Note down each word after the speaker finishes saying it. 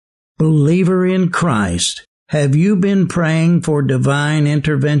Believer in Christ, have you been praying for divine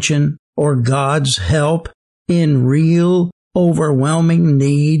intervention or God's help in real, overwhelming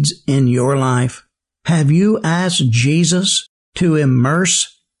needs in your life? Have you asked Jesus to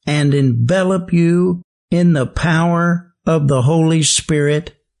immerse and envelop you in the power of the Holy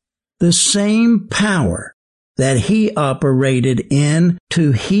Spirit? The same power that He operated in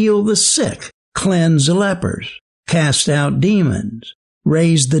to heal the sick, cleanse lepers, cast out demons,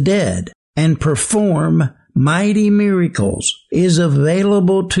 raise the dead, and perform mighty miracles is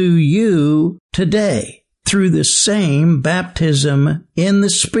available to you today through the same baptism in the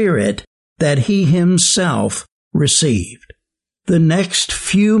Spirit that He Himself received. The next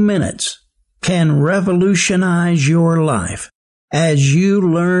few minutes can revolutionize your life as you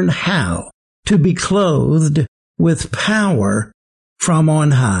learn how to be clothed with power from on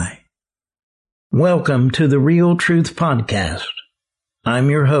high. Welcome to the Real Truth Podcast.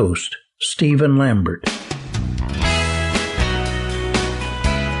 I'm your host, Stephen Lambert.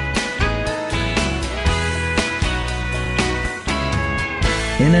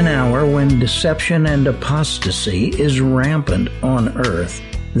 In an hour when deception and apostasy is rampant on earth,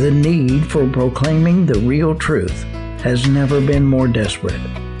 the need for proclaiming the real truth has never been more desperate.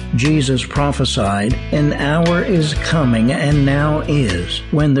 Jesus prophesied, "An hour is coming and now is,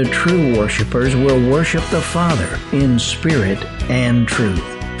 when the true worshipers will worship the Father in spirit and truth.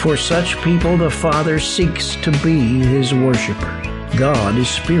 For such people the Father seeks to be His worshipers. God is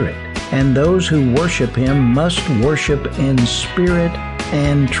spirit, and those who worship Him must worship in spirit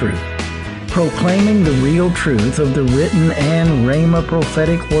and truth." Proclaiming the real truth of the written and Rhema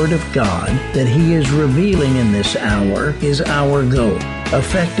prophetic Word of God that He is revealing in this hour is our goal.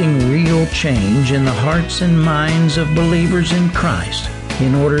 Affecting real change in the hearts and minds of believers in Christ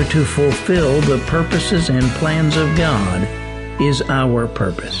in order to fulfill the purposes and plans of God is our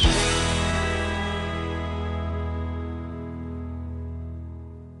purpose.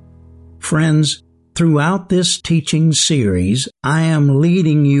 Friends, throughout this teaching series, I am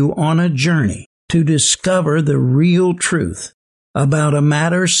leading you on a journey to discover the real truth about a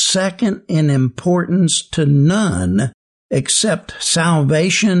matter second in importance to none except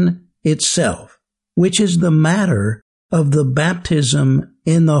salvation itself, which is the matter of the baptism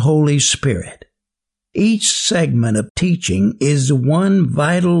in the Holy Spirit. Each segment of teaching is one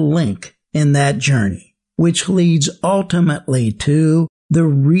vital link in that journey, which leads ultimately to the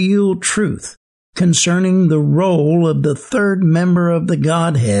real truth concerning the role of the third member of the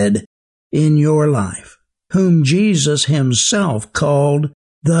Godhead in your life, whom Jesus Himself called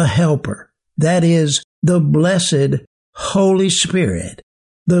the Helper, that is, the blessed Holy Spirit,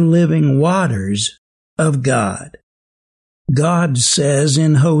 the living waters of God. God says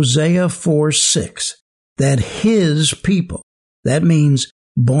in Hosea 4:6 that His people, that means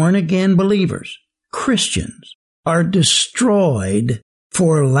born-again believers, Christians, are destroyed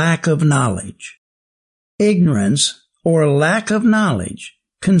for lack of knowledge. Ignorance or lack of knowledge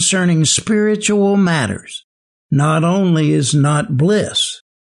concerning spiritual matters not only is not bliss,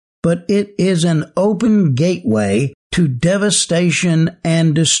 but it is an open gateway to devastation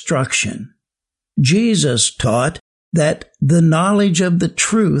and destruction. Jesus taught that the knowledge of the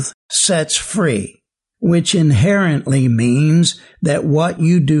truth sets free, which inherently means that what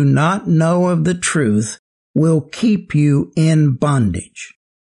you do not know of the truth will keep you in bondage.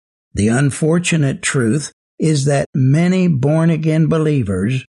 The unfortunate truth is that many born-again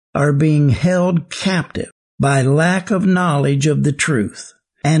believers are being held captive by lack of knowledge of the truth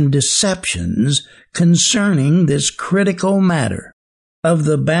and deceptions concerning this critical matter of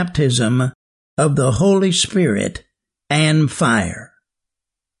the baptism of the Holy Spirit and fire.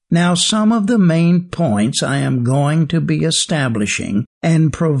 Now, some of the main points I am going to be establishing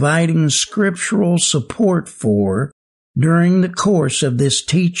and providing scriptural support for during the course of this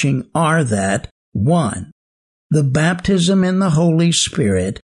teaching are that, 1. The baptism in the Holy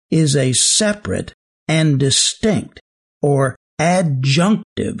Spirit is a separate and distinct or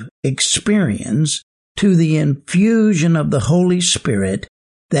adjunctive experience to the infusion of the Holy Spirit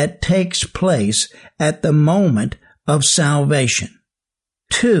that takes place at the moment of salvation.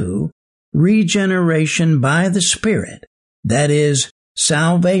 2. Regeneration by the Spirit, that is,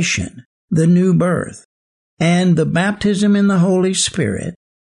 salvation, the new birth, and the baptism in the Holy Spirit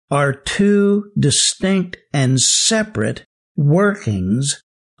are two distinct and separate workings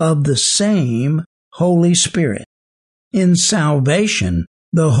of the same Holy Spirit. In salvation,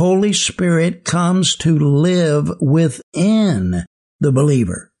 the Holy Spirit comes to live within the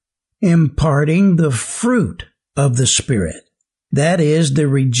believer, imparting the fruit of the Spirit. That is the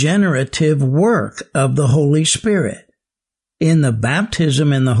regenerative work of the Holy Spirit. In the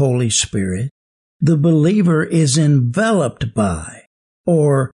baptism in the Holy Spirit, the believer is enveloped by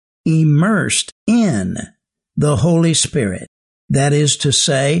or immersed in the Holy Spirit. That is to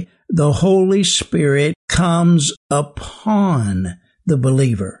say, the Holy Spirit comes upon the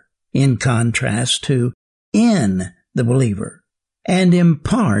believer, in contrast to in the believer, and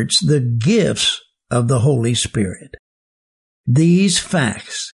imparts the gifts of the Holy Spirit. These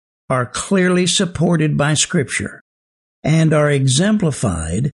facts are clearly supported by Scripture and are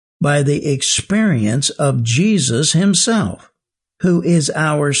exemplified by the experience of Jesus himself, who is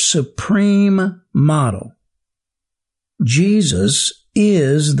our supreme model. Jesus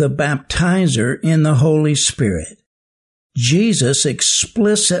is the baptizer in the Holy Spirit. Jesus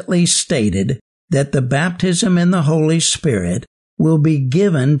explicitly stated that the baptism in the Holy Spirit will be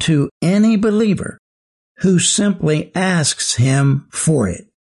given to any believer who simply asks him for it.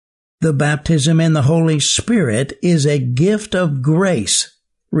 The baptism in the Holy Spirit is a gift of grace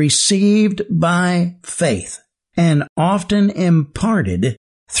received by faith and often imparted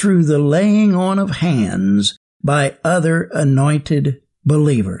through the laying on of hands by other anointed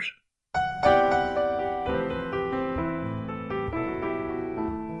believers.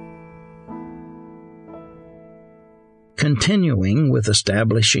 Continuing with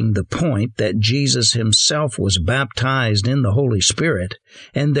establishing the point that Jesus himself was baptized in the Holy Spirit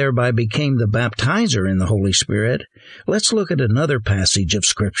and thereby became the baptizer in the Holy Spirit, let's look at another passage of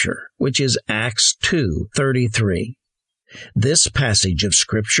Scripture, which is Acts 2:33. This passage of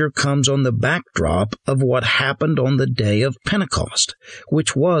Scripture comes on the backdrop of what happened on the day of Pentecost,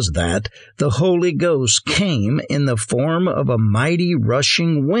 which was that the Holy Ghost came in the form of a mighty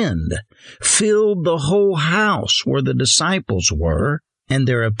rushing wind, filled the whole house where the disciples were, and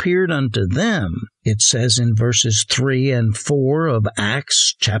there appeared unto them, it says in verses 3 and 4 of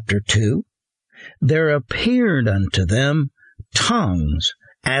Acts chapter 2, there appeared unto them tongues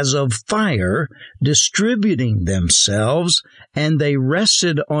as of fire, distributing themselves, and they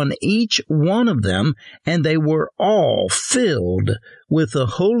rested on each one of them, and they were all filled with the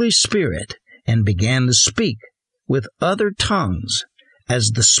Holy Spirit, and began to speak with other tongues, as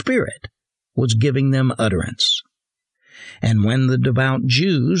the Spirit was giving them utterance. And when the devout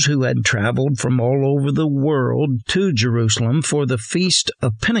Jews who had traveled from all over the world to Jerusalem for the feast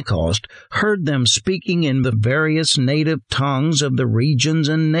of Pentecost heard them speaking in the various native tongues of the regions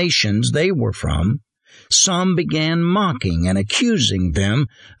and nations they were from, some began mocking and accusing them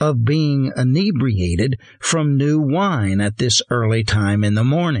of being inebriated from new wine at this early time in the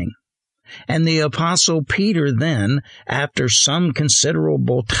morning. And the Apostle Peter then, after some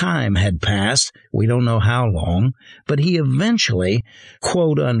considerable time had passed, we don't know how long, but he eventually,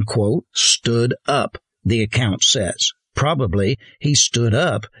 quote unquote, stood up, the account says. Probably he stood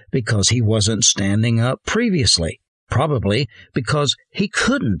up because he wasn't standing up previously. Probably because he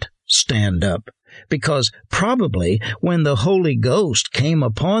couldn't stand up. Because probably when the Holy Ghost came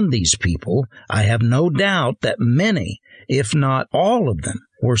upon these people, I have no doubt that many, if not all of them,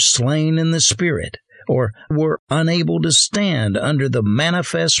 were slain in the Spirit, or were unable to stand under the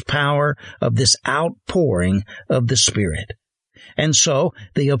manifest power of this outpouring of the Spirit. And so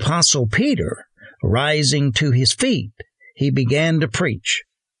the Apostle Peter, rising to his feet, he began to preach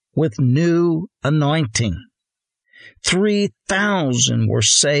with new anointing. 3,000 were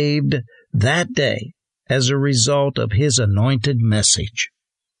saved that day as a result of his anointed message.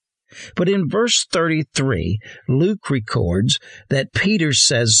 But in verse 33, Luke records that Peter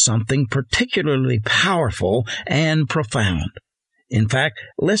says something particularly powerful and profound. In fact,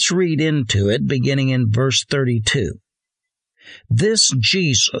 let's read into it beginning in verse 32. This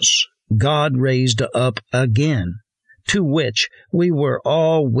Jesus God raised up again, to which we were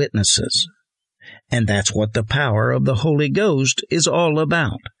all witnesses. And that's what the power of the Holy Ghost is all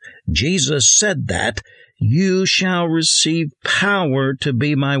about. Jesus said that, you shall receive power to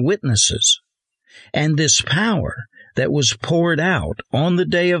be my witnesses. And this power that was poured out on the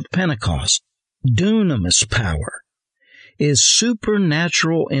day of Pentecost, Dunamis-Power, is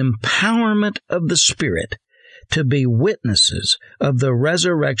supernatural empowerment of the Spirit to be witnesses of the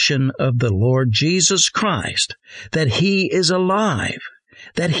resurrection of the Lord Jesus Christ, that He is alive,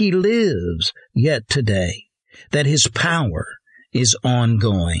 that He lives yet today, that His power is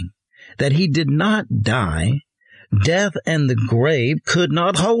ongoing, that He did not die, death and the grave could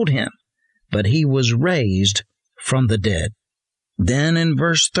not hold Him, but He was raised from the dead. Then in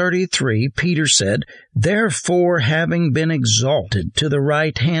verse 33, Peter said, therefore, having been exalted to the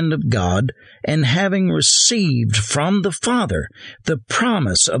right hand of God, and having received from the Father the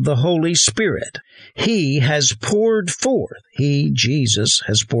promise of the Holy Spirit, He has poured forth, He, Jesus,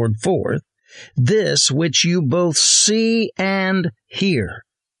 has poured forth, this which you both see and hear.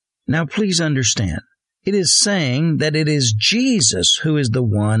 Now please understand, it is saying that it is Jesus who is the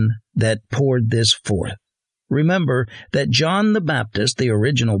one that poured this forth. Remember that John the Baptist, the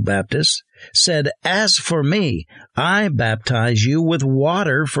original Baptist, said, "As for me, I baptize you with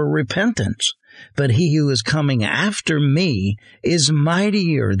water for repentance, but he who is coming after me is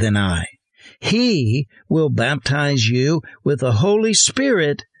mightier than I. He will baptize you with the Holy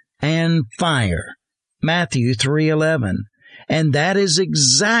Spirit and fire." Matthew 3:11. And that is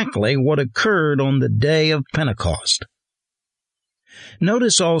exactly what occurred on the day of Pentecost.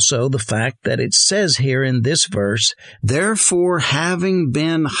 Notice also the fact that it says here in this verse, "Therefore, having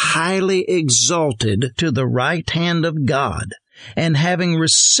been highly exalted to the right hand of God, and having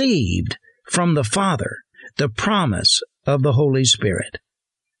received from the Father the promise of the Holy Spirit."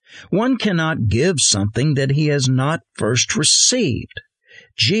 One cannot give something that he has not first received.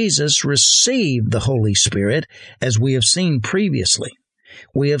 Jesus received the Holy Spirit, as we have seen previously.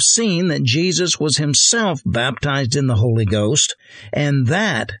 We have seen that Jesus was himself baptized in the Holy Ghost, and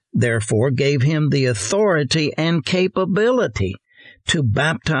that, therefore, gave him the authority and capability to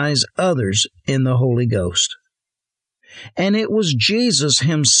baptize others in the Holy Ghost. And it was Jesus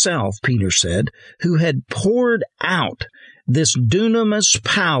himself, Peter said, who had poured out this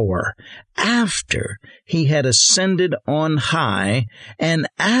Dunamis-Power after he had ascended on high and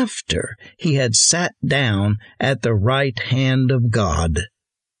after he had sat down at the right hand of God.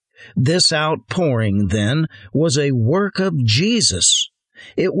 This outpouring, then, was a work of Jesus.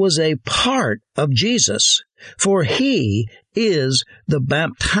 It was a part of Jesus, for he is the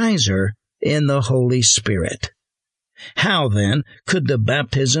baptizer in the Holy Spirit. How, then, could the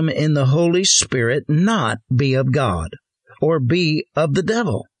baptism in the Holy Spirit not be of God, or be of the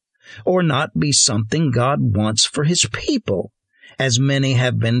devil, or not be something God wants for his people, as many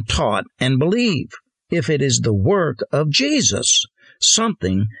have been taught and believe, if it is the work of Jesus,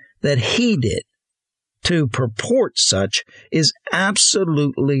 something that he did? To purport such is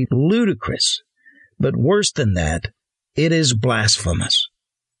absolutely ludicrous, but worse than that, it is blasphemous.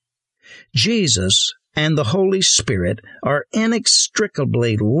 Jesus and the Holy Spirit are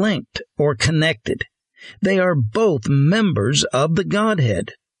inextricably linked or connected. They are both members of the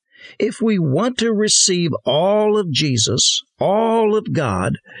Godhead. If we want to receive all of Jesus, all of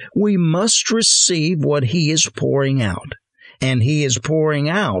God, we must receive what he is pouring out. And he is pouring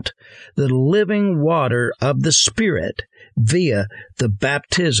out the living water of the Spirit via the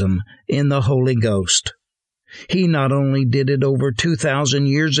baptism in the Holy Ghost. He not only did it over 2,000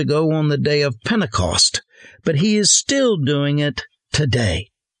 years ago on the day of Pentecost, but he is still doing it today.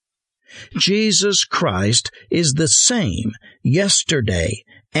 Jesus Christ is the same yesterday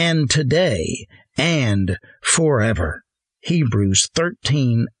and today and forever. Hebrews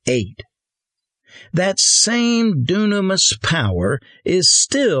 13:8. That same dunamis power is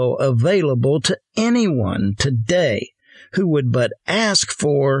still available to anyone today who would but ask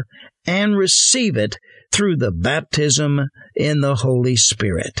for and receive it through the baptism in the Holy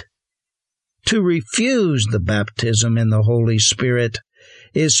Spirit. To refuse the baptism in the Holy Spirit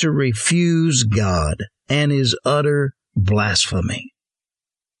is to refuse God and is utter blasphemy.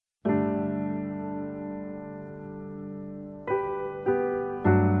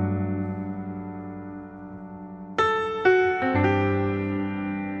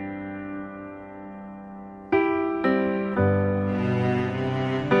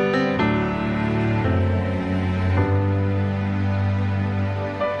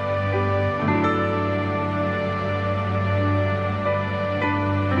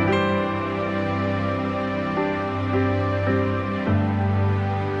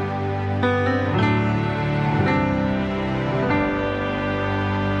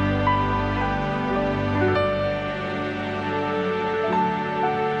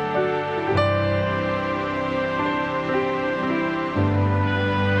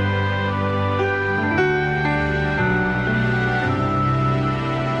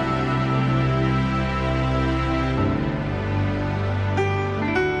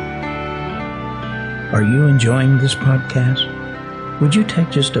 Are you enjoying this podcast? Would you take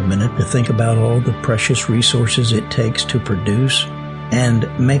just a minute to think about all the precious resources it takes to produce and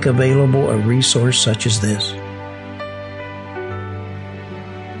make available a resource such as this?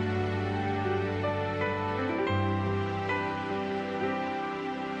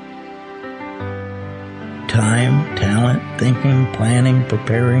 Time, talent, thinking, planning,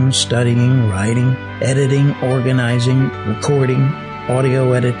 preparing, studying, writing, editing, organizing, recording,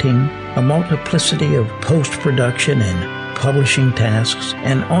 audio editing, a multiplicity of post-production and publishing tasks,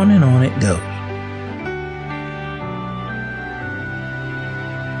 and on it goes.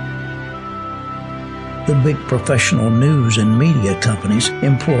 The big professional news and media companies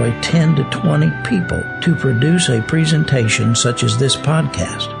employ 10 to 20 people to produce a presentation such as this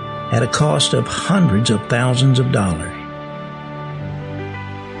podcast at a cost of hundreds of thousands of dollars.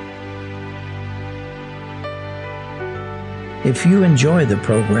 If you enjoy the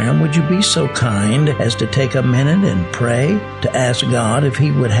program, would you be so kind as to take a minute and pray to ask God if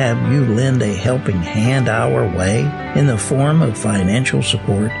He would have you lend a helping hand our way in the form of financial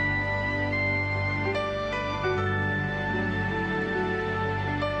support?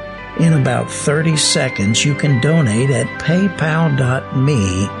 In about 30 seconds, you can donate at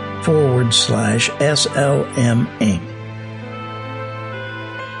paypal.me/SLM Inc.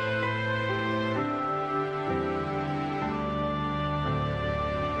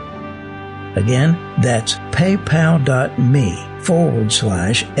 Again, that's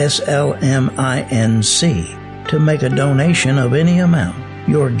paypal.me/SLMINC to make a donation of any amount.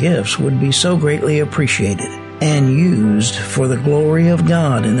 Your gifts would be so greatly appreciated and used for the glory of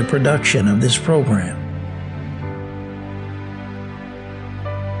God in the production of this program.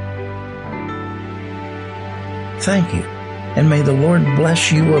 Thank you, and may the Lord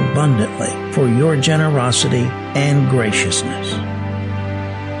bless you abundantly for your generosity and graciousness.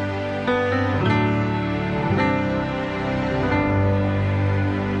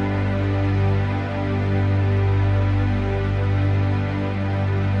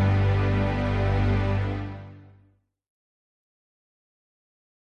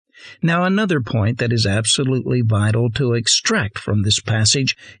 Now, another point that is absolutely vital to extract from this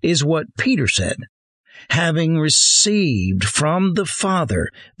passage is what Peter said. Having received from the Father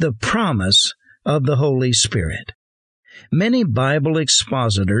the promise of the Holy Spirit. Many Bible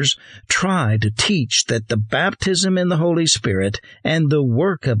expositors try to teach that the baptism in the Holy Spirit and the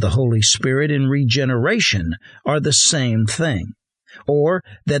work of the Holy Spirit in regeneration are the same thing, or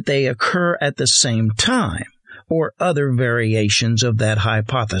that they occur at the same time, or other variations of that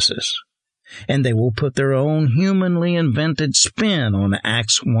hypothesis. And they will put their own humanly invented spin on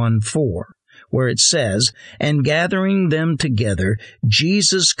Acts 1:4, where it says, "And gathering them together,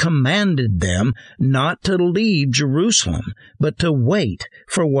 Jesus commanded them not to leave Jerusalem, but to wait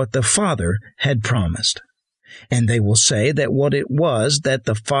for what the Father had promised." And they will say that what it was that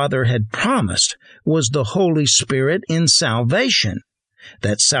the Father had promised was the Holy Spirit in salvation,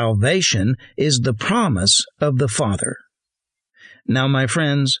 that salvation is the promise of the Father. Now, my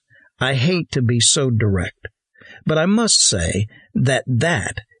friends, I hate to be so direct, but I must say that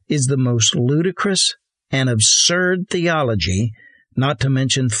that is the most ludicrous and absurd theology, not to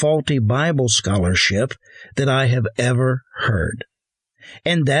mention faulty Bible scholarship, that I have ever heard.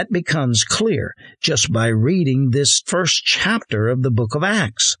 And that becomes clear just by reading this first chapter of the book of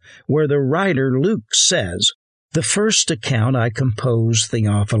Acts, where the writer Luke says, "The first account I compose,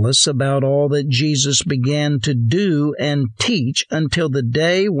 Theophilus, about all that Jesus began to do and teach until the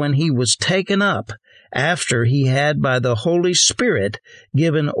day when he was taken up, after he had by the Holy Spirit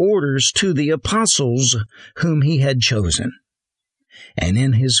given orders to the apostles whom he had chosen." And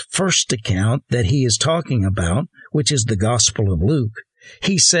in his first account that he is talking about, which is the Gospel of Luke,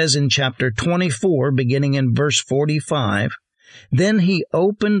 he says in chapter 24, beginning in verse 45, "Then he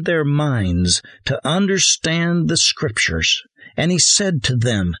opened their minds to understand the Scriptures, and he said to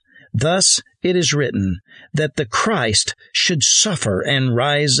them, Thus it is written, that the Christ should suffer and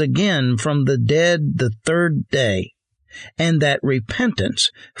rise again from the dead the third day, and that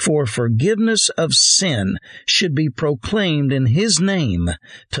repentance for forgiveness of sin should be proclaimed in his name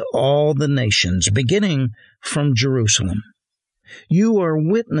to all the nations, beginning from Jerusalem. You are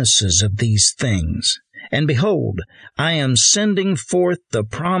witnesses of these things. And behold, I am sending forth the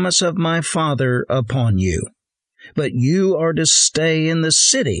promise of my Father upon you. But you are to stay in the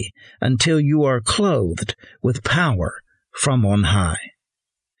city until you are clothed with power from on high."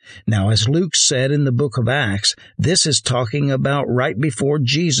 Now, as Luke said in the book of Acts, this is talking about right before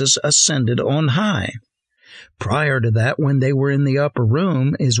Jesus ascended on high. Prior to that, when they were in the upper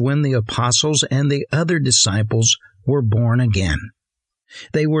room, is when the apostles and the other disciples were born again.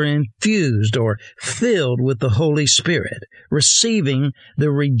 They were infused or filled with the Holy Spirit, receiving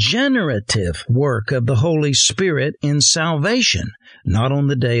the regenerative work of the Holy Spirit in salvation, not on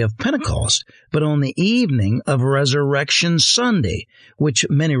the day of Pentecost, but on the evening of Resurrection Sunday, which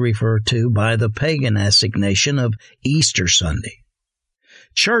many refer to by the pagan assignation of Easter Sunday.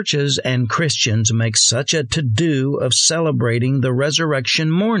 Churches and Christians make such a to-do of celebrating the resurrection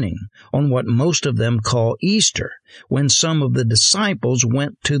morning on what most of them call Easter, when some of the disciples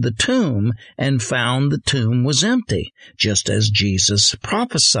went to the tomb and found the tomb was empty, just as Jesus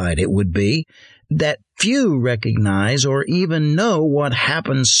prophesied it would be, that few recognize or even know what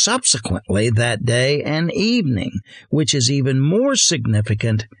happened subsequently that day and evening, which is even more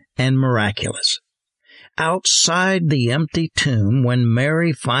significant and miraculous. Outside the empty tomb, when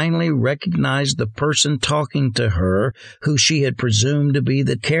Mary finally recognized the person talking to her, who she had presumed to be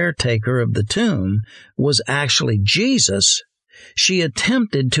the caretaker of the tomb, was actually Jesus, she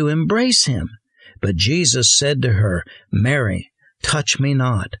attempted to embrace him. But Jesus said to her, "Mary, touch me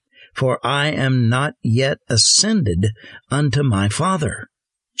not, for I am not yet ascended unto my Father."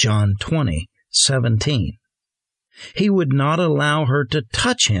 John 20:17. He would not allow her to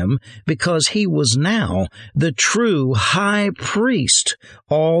touch him because he was now the true high priest.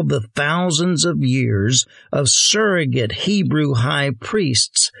 All the thousands of years of surrogate Hebrew high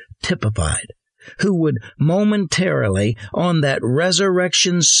priests typified, who would momentarily on that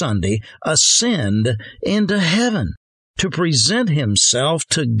Resurrection Sunday ascend into heaven to present himself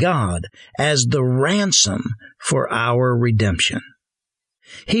to God as the ransom for our redemption.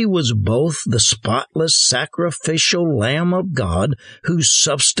 He was both the spotless sacrificial Lamb of God, whose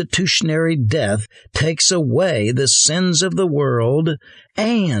substitutionary death takes away the sins of the world,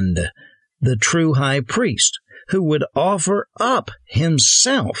 and the true high priest, who would offer up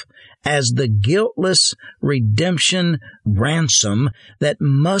himself as the guiltless redemption ransom that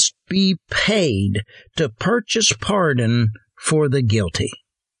must be paid to purchase pardon for the guilty.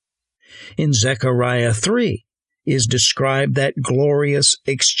 In Zechariah 3, is described that glorious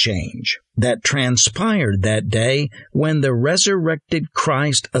exchange that transpired that day when the resurrected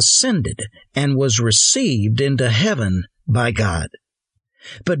Christ ascended and was received into heaven by God.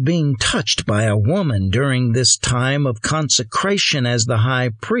 But being touched by a woman during this time of consecration as the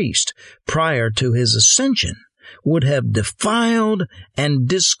high priest prior to his ascension would have defiled and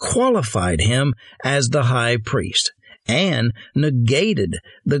disqualified him as the high priest, and negated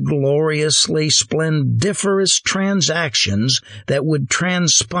the gloriously splendiferous transactions that would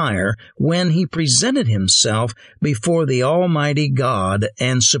transpire when he presented himself before the Almighty God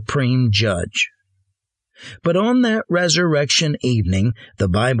and Supreme Judge. But on that resurrection evening, the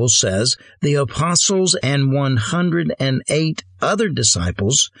Bible says, the apostles and 108 other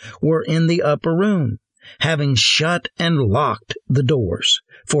disciples were in the upper room, having shut and locked the doors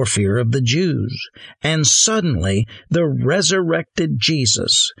for fear of the Jews. And suddenly the resurrected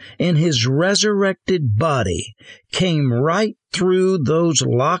Jesus, in his resurrected body, came right through those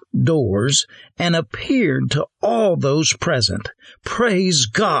locked doors and appeared to all those present. Praise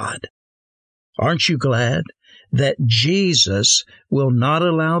God! Aren't you glad that Jesus will not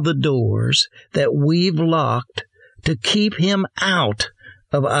allow the doors that we've locked to keep him out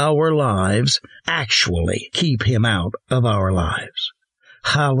of our lives, actually keep him out of our lives?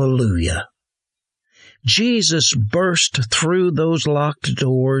 Hallelujah. Jesus burst through those locked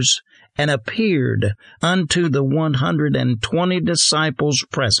doors and appeared unto the 120 disciples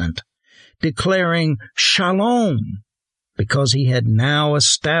present, declaring shalom, because he had now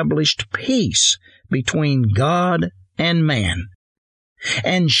established peace between God and man,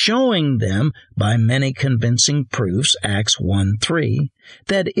 and showing them by many convincing proofs, Acts 1:3,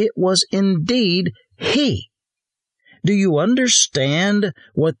 that it was indeed he. Do you understand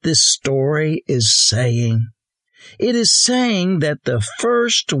what this story is saying? It is saying that the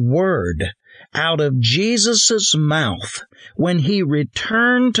first word out of Jesus' mouth when he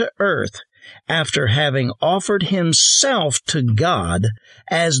returned to earth after having offered himself to God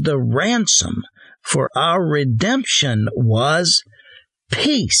as the ransom for our redemption was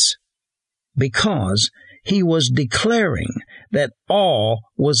peace, because he was declaring that all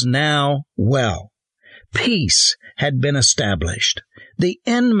was now well. Peace had been established. The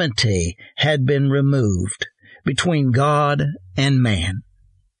enmity had been removed between God and man.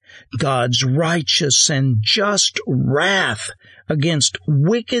 God's righteous and just wrath against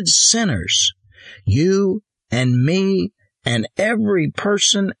wicked sinners, you and me and every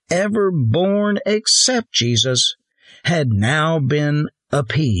person ever born except Jesus, had now been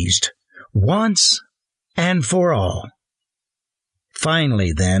appeased once and for all.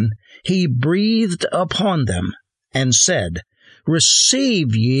 Finally, then, he breathed upon them and said,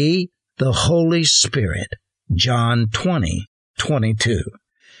 "Receive ye the Holy Spirit." John 20:22.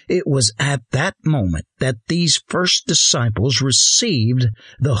 It was at that moment that these first disciples received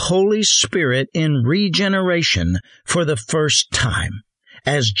the Holy Spirit in regeneration for the first time,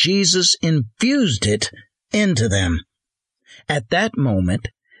 as Jesus infused it into them. At that moment,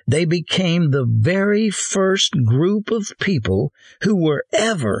 they became the very first group of people who were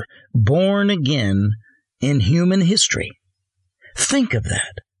ever born again in human history. Think of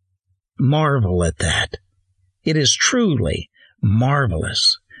that. Marvel at that. It is truly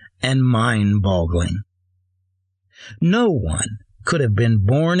marvelous and mind-boggling. No one could have been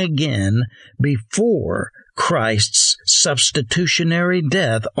born again before Christ's substitutionary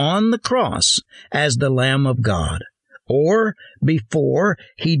death on the cross as the Lamb of God, or before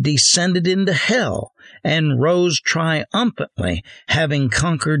he descended into hell and rose triumphantly, having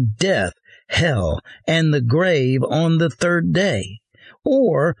conquered death, hell, and the grave on the third day,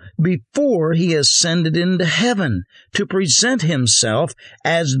 or before he ascended into heaven to present himself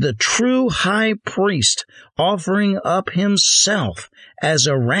as the true high priest, offering up himself as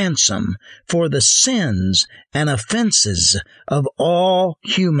a ransom for the sins and offenses of all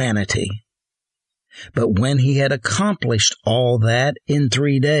humanity. But when he had accomplished all that in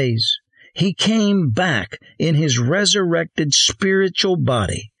 3 days, he came back in his resurrected spiritual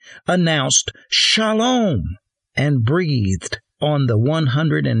body, announced Shalom, and breathed on the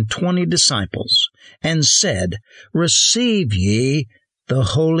 120 disciples, and said, "Receive ye the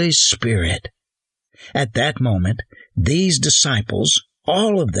Holy Spirit." At that moment, these disciples,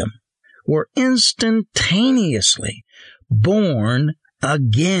 all of them, were instantaneously born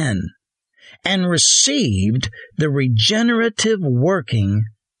again and received the regenerative working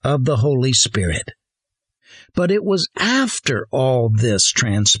of the Holy Spirit. But it was after all this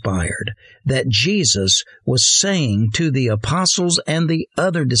transpired that Jesus was saying to the apostles and the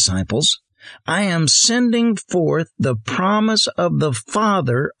other disciples, "I am sending forth the promise of the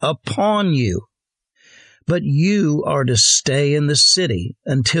Father upon you. But you are to stay in the city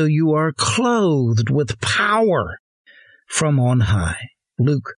until you are clothed with power from on high."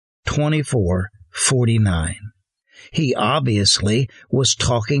 Luke 24:49. He obviously was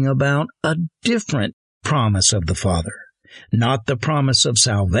talking about a different promise of the Father, not the promise of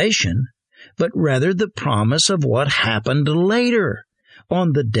salvation, but rather the promise of what happened later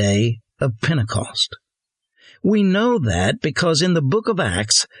on the day of Pentecost. We know that because in the book of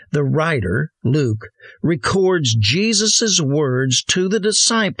Acts, the writer, Luke, records Jesus' words to the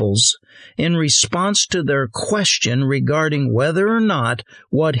disciples in response to their question regarding whether or not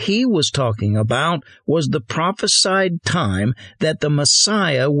what he was talking about was the prophesied time that the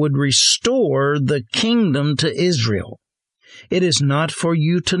Messiah would restore the kingdom to Israel. It is not for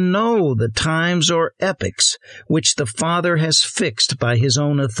you to know the times or epochs which the Father has fixed by his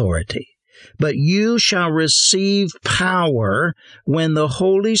own authority. But you shall receive power when the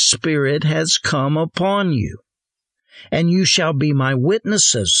Holy Spirit has come upon you. And you shall be my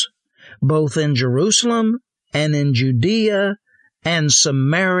witnesses, both in Jerusalem and in Judea and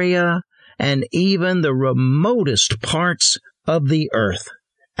Samaria and even the remotest parts of the earth.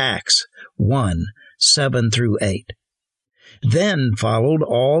 Acts 1:7-8. Then followed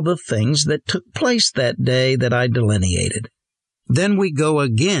all the things that took place that day that I delineated. Then we go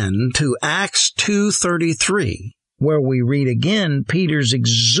again to Acts 2:33, where we read again Peter's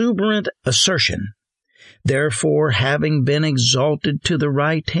exuberant assertion, "Therefore, having been exalted to the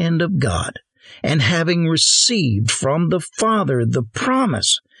right hand of God, and having received from the Father the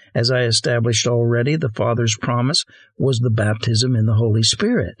promise," as I established already, the Father's promise was the baptism in the Holy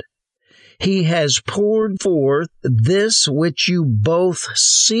Spirit, "He has poured forth this which you both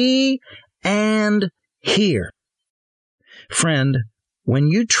see and hear." Friend, when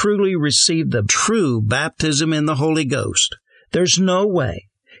you truly receive the true baptism in the Holy Ghost, there's no way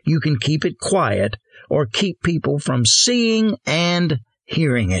you can keep it quiet or keep people from seeing and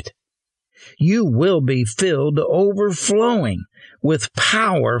hearing it. You will be filled to overflowing with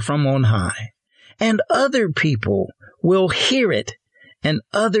power from on high, and other people will hear it, and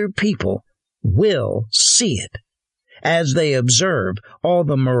other people will see it as they observe all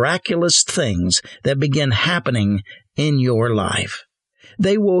the miraculous things that begin happening in your life.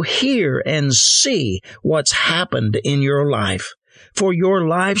 They will hear and see what's happened in your life, for your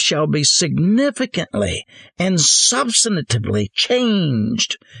life shall be significantly and substantively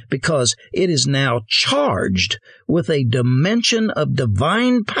changed because it is now charged with a dimension of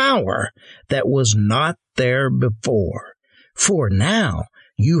divine power that was not there before. For now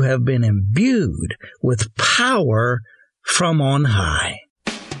you have been imbued with power from on high.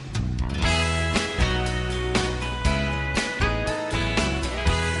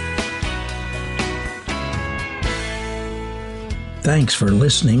 Thanks for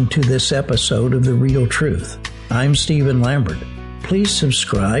listening to this episode of The Real Truth. I'm Stephen Lambert. Please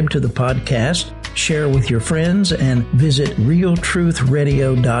subscribe to the podcast, share with your friends, and visit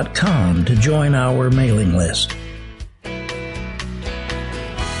realtruthradio.com to join our mailing list.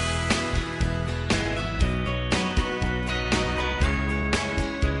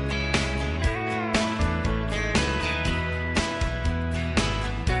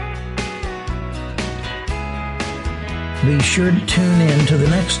 Be sure to tune in to the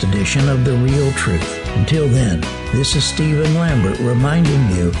next edition of The Real Truth. Until then, this is Stephen Lambert reminding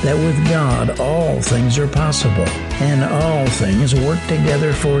you that with God all things are possible, and all things work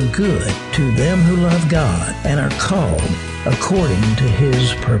together for good to them who love God and are called according to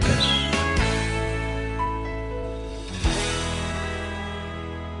His purpose.